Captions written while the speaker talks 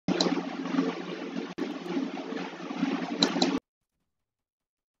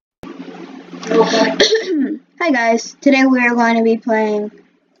Hi guys, today we're going to be playing,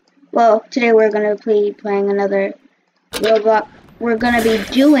 today we're going to be playing another Roblox, we're going to be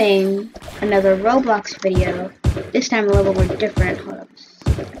doing another Roblox video. This time the level were different. Hold up,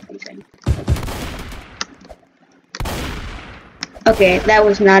 okay, that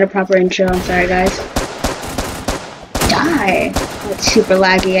was not a proper intro, I'm sorry guys. Die! Oh, it's super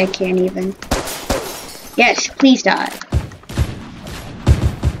laggy, I can't even. Yes, please die.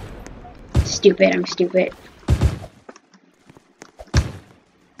 Stupid, I'm stupid.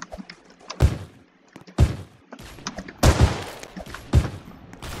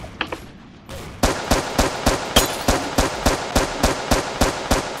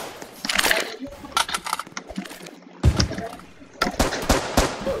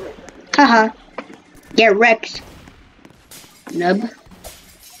 Haha. Get wrecked, nub.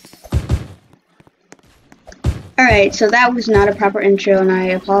 Alright, so that was not a proper intro and I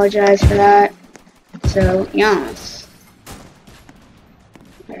apologize for that. So, yes.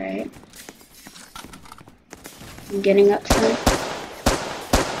 Alright. I'm getting up some.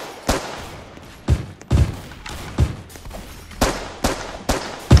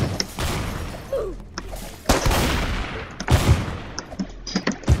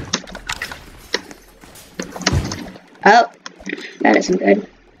 Oh, that isn't good.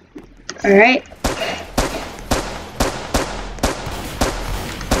 Alright.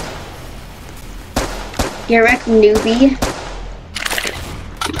 Get wrecked, newbie.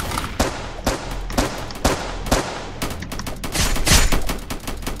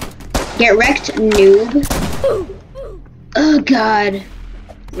 Get wrecked, noob. Oh god.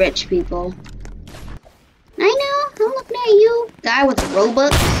 Rich people. I know, I'm looking at you. Guy with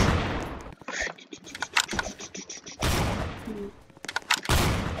Robux.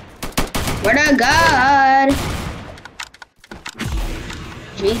 Word of God.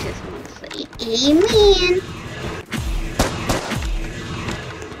 Jesus wants to say amen.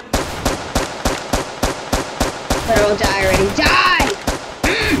 Better die already. Die!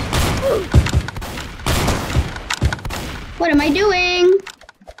 What am I doing?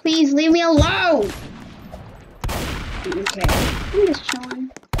 Please leave me alone. Okay, I'm just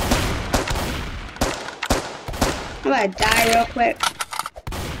chilling. I'm gonna die real quick.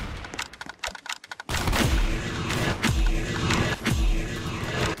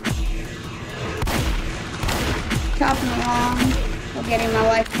 Chopping along, while getting my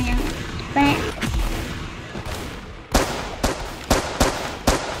life back.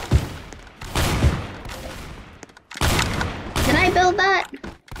 Did I build that?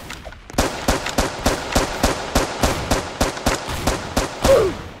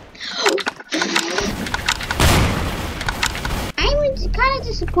 I'm kind of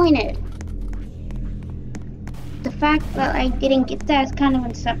disappointed. The fact that I didn't get that is kind of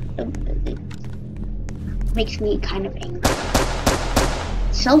unacceptable. Makes me kind of angry.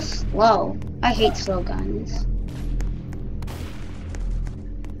 It's so slow. I hate slow guns.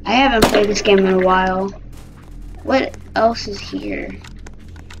 I haven't played this game in a while. What else is here?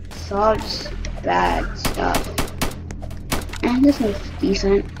 It's all just bad stuff. And this one's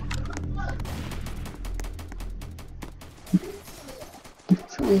decent.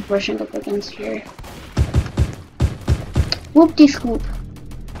 Someone's brushing up against here. Whoop-de-scoop.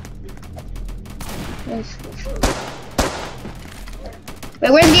 Wait,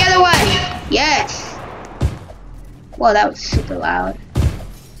 where's the other one? Yes! Whoa, that was super loud.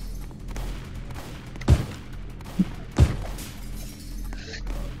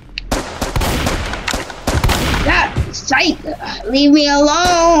 Ah, psych! Leave me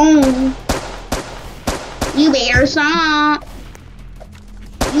alone! You better stop!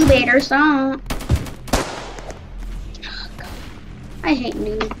 You better stop! Oh, God. I hate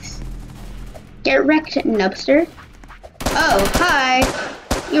noobs. Get wrecked, nubster. Oh, hi.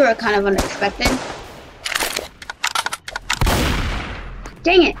 You were kind of unexpected.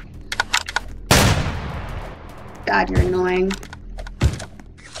 Dang it. God, you're annoying.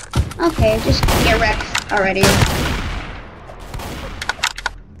 Okay, just get wrecked already.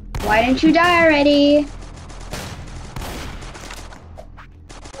 Why didn't you die already?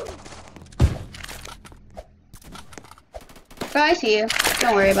 Oh, I see you.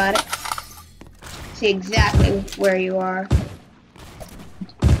 Don't worry about it. See exactly where you are.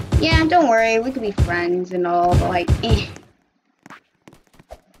 Yeah, don't worry, we could be friends and all, but like,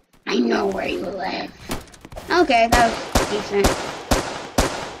 I know where you live. Okay, that was decent.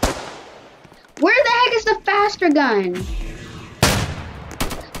 Where the heck is the faster gun?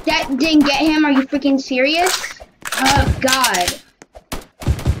 That didn't get him, are you freaking serious? Oh god.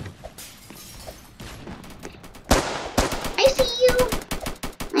 I see you.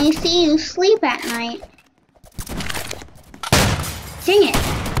 I see you sleep at night. Dang it!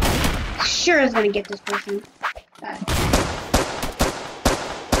 Sure I was gonna get this person.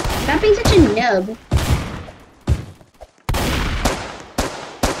 Stop being such a nub.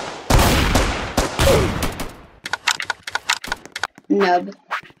 Nub.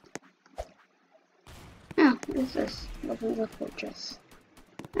 Oh, what is this? Lovely little fortress.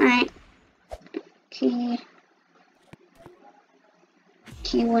 Alright. Key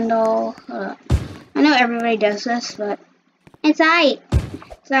window. I know everybody does this, but it's alright.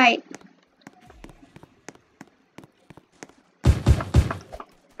 It's alright.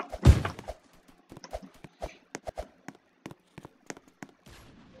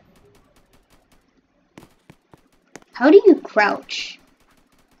 How do you crouch?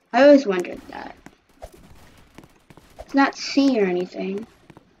 I always wondered that. It's not C or anything.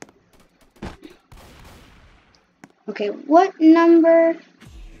 Okay, what number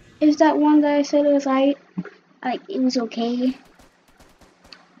is that one that I said it was right? Like, it was okay.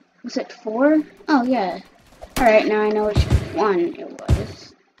 Was it 4? Oh, yeah. Alright, now I know which one it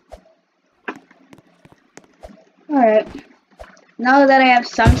was. Alright. Now that I have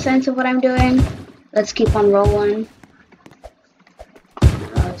some sense of what I'm doing, let's keep on rolling.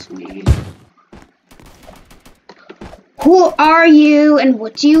 Me. Who are you and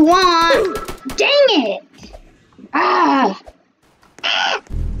what do you want? Dang it! Ah!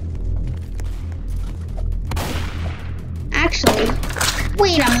 Actually,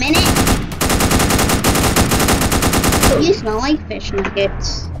 wait a minute. You smell like fish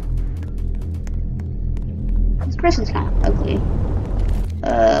nuggets. This person's kind of ugly.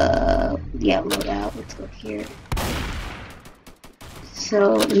 Yeah, load out. Let's go here.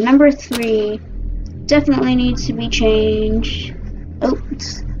 So, number 3 definitely needs to be changed.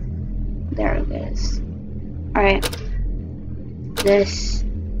 Oops. There it is. Alright. This.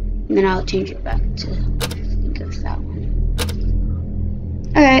 And then I'll change it back to, I think it's that one.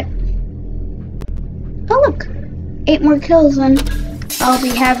 Alright. Oh, look. 8 more kills and I'll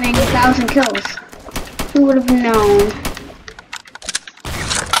be having 1,000 kills. Who would have known?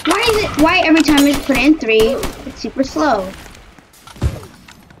 Why every time I put in 3, it's super slow?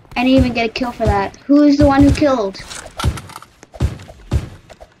 I didn't even get a kill for that. Who is the one who killed?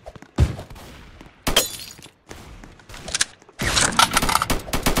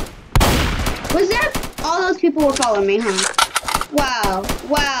 Was that all those people were following me, huh? Wow,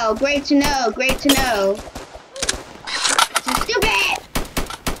 wow, great to know, great to know. So stupid!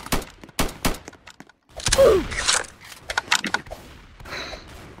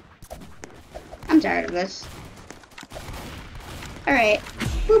 I'm tired of this. Alright.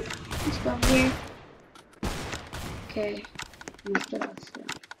 Boop. Let's go over here. Okay. Let's get out still.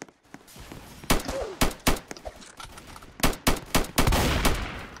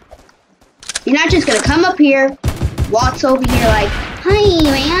 You're not just gonna come up here, waltz over here like, hi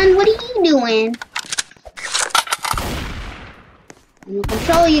man, what are you doing? I'm gonna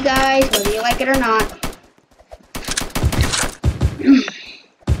control you guys, whether you like it or not.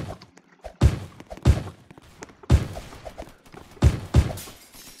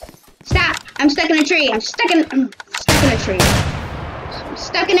 I'm stuck in a tree. I'm stuck in a tree. I'm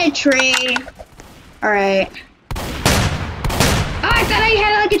stuck in a tree. Alright. Oh, I thought I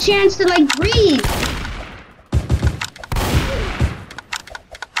had like a chance to like breathe.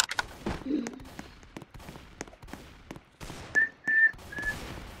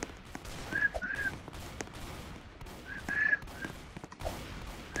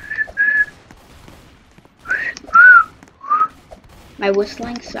 My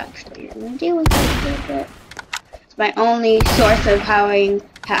whistling sucks, but you're gonna deal with it a little bit. It's my only source of howling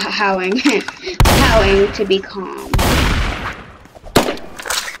to be calm.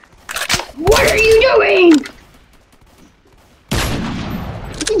 What are you doing?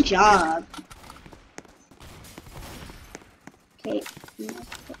 Good job. Okay.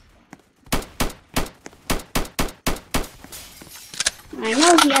 I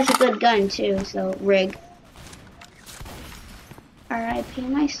know he has a good gun too, so rig. R.I.P.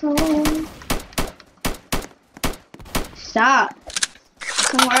 my soul. Stop.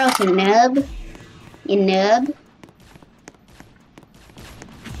 Somewhere else, you nub. You nub.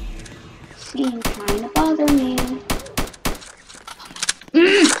 See, you're trying to bother me.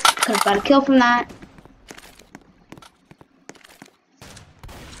 Could have got a kill from that.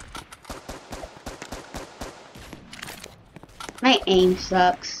 My aim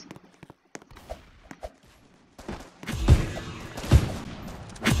sucks.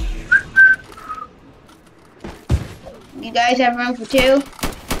 You guys have room for 2?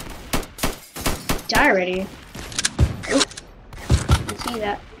 Die already. Oop. I see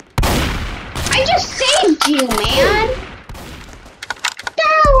that. I just saved you, man!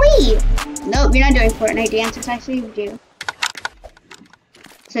 Hey! Nope, you're not doing Fortnite dances. I saved you.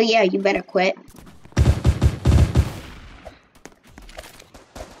 So yeah, you better quit.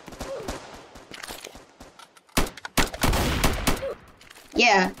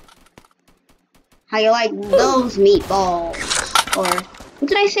 Yeah. How you like those meatballs? Or, what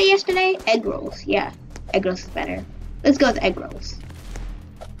did I say yesterday? Egg rolls. Yeah, egg rolls is better. Let's go with egg rolls.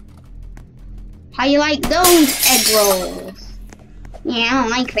 How you like those egg rolls? Yeah, I don't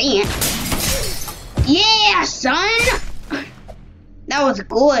like that. Yeah, son! That was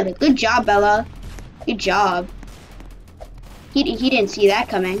good. Good job, Bella. Good job. He didn't see that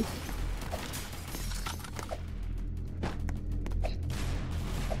coming.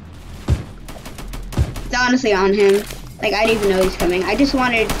 It's honestly on him. Like, I didn't even know he's coming. I just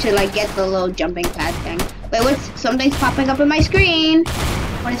wanted to, like, get the little jumping pad thing. Wait, something's popping up on my screen.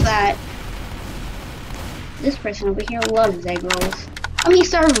 What is that? This person over here loves egg rolls. Let me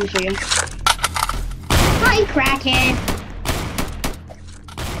serve them for you. Hi, crackhead.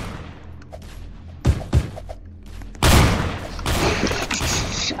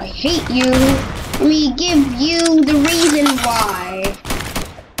 I hate you. Let me give you the reason why.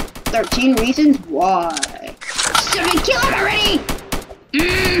 13 reasons why. Somebody kill him already!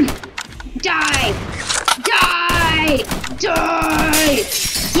 Die! Die! Die!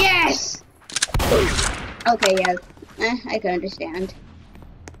 Yes! Okay, yeah. I can understand.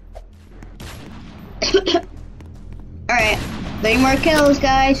 Alright. 3 more kills,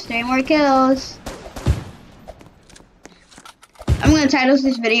 guys. 3 more kills. I'm gonna title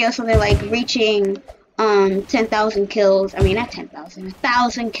this video something like reaching 10,000 kills. I mean, not 10,000,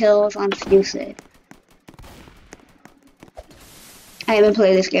 1,000 kills on Stucid. I haven't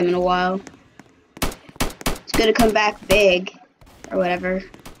played this game in a while. It's gonna come back big, or whatever.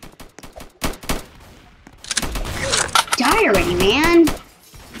 Die already, man!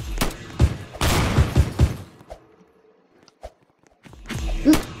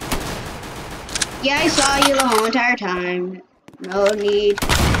 Oop. Yeah, I saw you the whole entire time. No need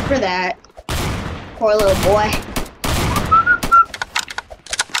for that. Poor little boy.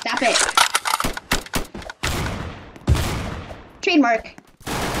 Stop it. Trademark.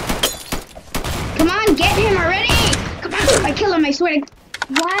 Come on, get him already! Come on, I kill him, I swear to...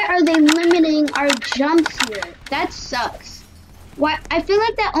 Why are they limiting our jumps here? That sucks. Why? I feel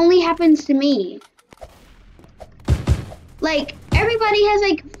like that only happens to me. Like, everybody has,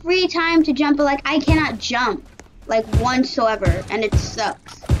 like, free time to jump, but, like, I cannot jump. Like, whatsoever, and it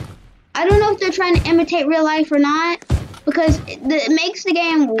sucks. I don't know if they're trying to imitate real life or not, because it makes the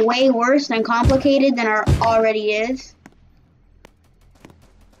game way worse and complicated than it already is.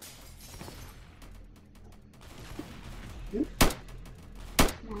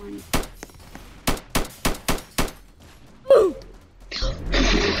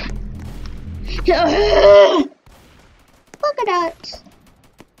 Come on. Look at that.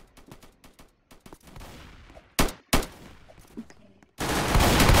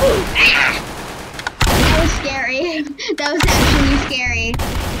 That was scary. That was actually scary.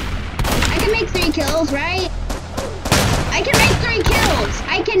 I can make 3 kills, right? I can make 3 kills.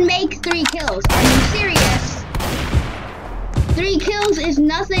 I can make 3 kills. Are you serious? 3 kills is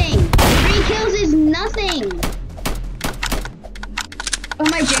nothing. 3 kills is nothing. Oh,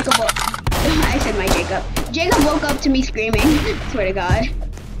 my Jacob I said my Jacob. Jacob woke up to me screaming. Swear to God.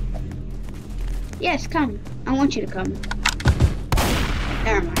 Yes, come. I want you to come.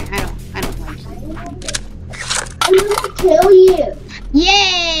 Never mind. I don't like you. I'm gonna kill you.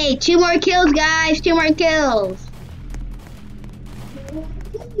 Yay! 2 more kills, guys. 2 more kills.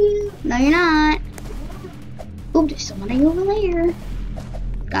 No, you're not. Ooh, there's somebody over there.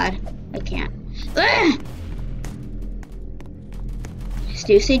 God, I can't. Ugh!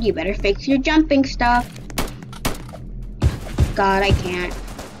 Stucid, you better fix your jumping stuff. God, I can't.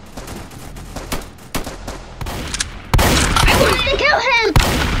 I wanted to kill him!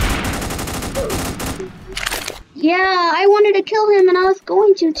 Yeah, I wanted to kill him and I was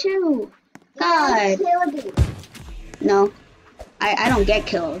going to too. God. No, I don't get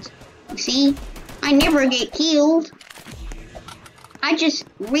killed. You see? I never get killed. I just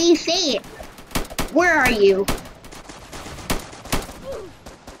reset. Where are you?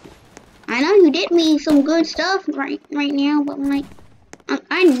 I know you did me some good stuff right now, but like,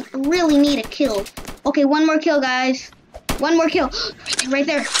 I really need a kill. Okay, 1 more kill, guys. 1 more kill. Right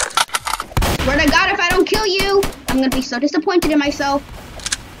there. Swear to God, if I don't kill you, I'm gonna be so disappointed in myself.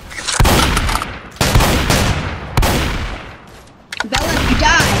 Bella, if you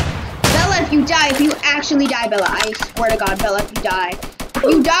die. Bella, if you die. If you actually die, Bella. I swear to God, Bella, if you die. If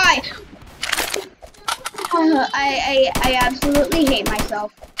you die. I absolutely hate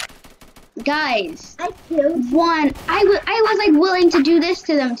myself. Guys, I killed one. I was like willing to do this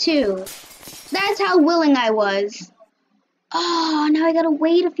to them too. That's how willing I was. Oh, now I gotta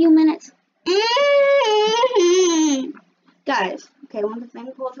wait a few minutes. Guys, okay, when the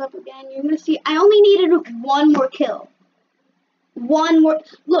thing pulls up again, you're gonna see I only needed one more kill. One more.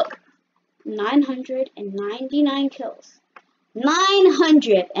 Look, 999 kills.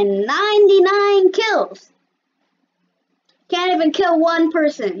 999 kills. Can't even kill one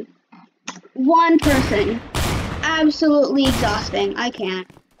person. One person. Absolutely exhausting. I can't.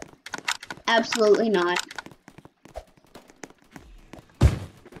 Absolutely not.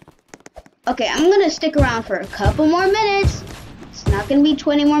 Okay, I'm gonna stick around for a couple more minutes. It's not gonna be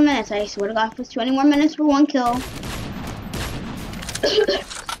 20 more minutes. I swear to God, if it's 20 more minutes for one kill.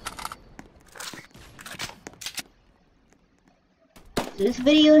 This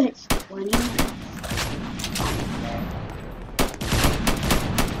video hits 20 minutes.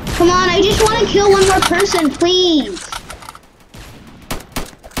 Come on, I just want to kill one more person, please.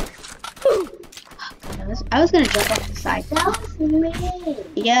 I was gonna jump off the side. That was mean.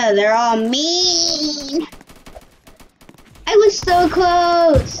 Yeah, they're all mean. I was so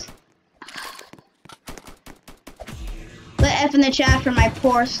close. Put F in the chat for my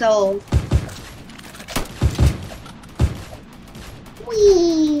poor soul.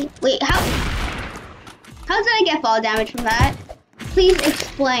 Wee. Wait, how did I get fall damage from that? Please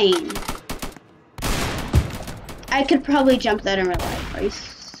explain. I could probably jump that in real life. I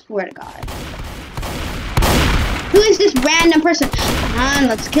swear to God. Who is this random person? Come on,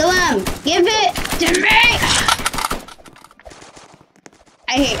 let's kill him. Give it to me.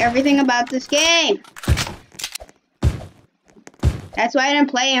 I hate everything about this game. That's why I didn't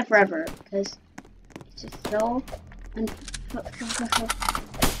play it forever, because it's just so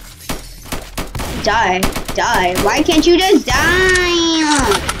Die. Why can't you just die?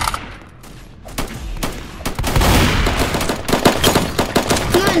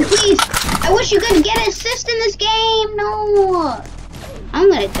 Come on, please. I wish you could get an assist in this game. No. I'm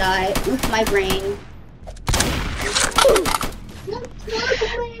gonna die with my brain.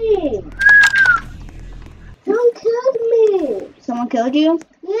 Don't kill me. Someone killed you?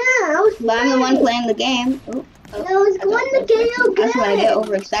 Yeah, I was. But I'm the one playing the game. Oh, I was going to kill you again. That's why I get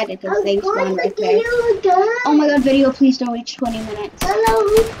overexcited because they spawn right there. You again. Oh my God, video, please don't reach 20 minutes. Hello,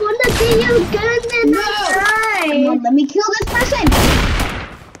 who's going to kill you again? No! Come on, let me kill this person.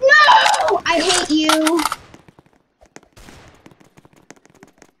 No! I hate you.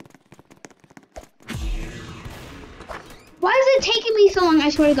 Why is it taking me so long? I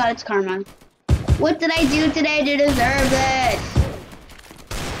swear to God, it's karma. What did I do today to deserve this?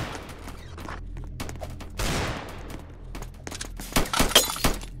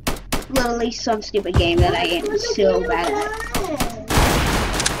 Literally some stupid game that I am so bad at.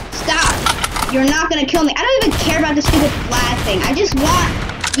 Stop! You're not gonna kill me. I don't even care about the stupid flag thing. I just want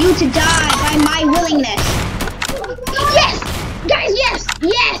you to die by my willingness. Yes! Guys, yes!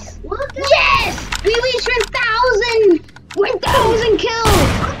 Yes! Yes! We reached 1,000! 1,000 kills!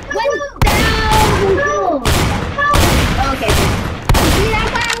 1,000 kills! Okay. See that,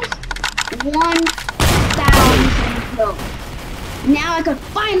 guys? 1,000 kills. Now I could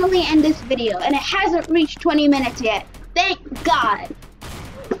finally end this video, and it hasn't reached 20 minutes yet. Thank God.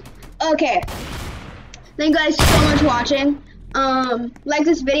 Okay. Thank you guys so much for watching. Like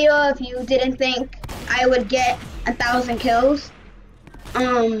this video if you didn't think I would get 1,000 kills.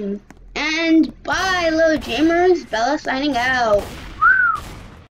 And bye, little dreamers. Bella signing out.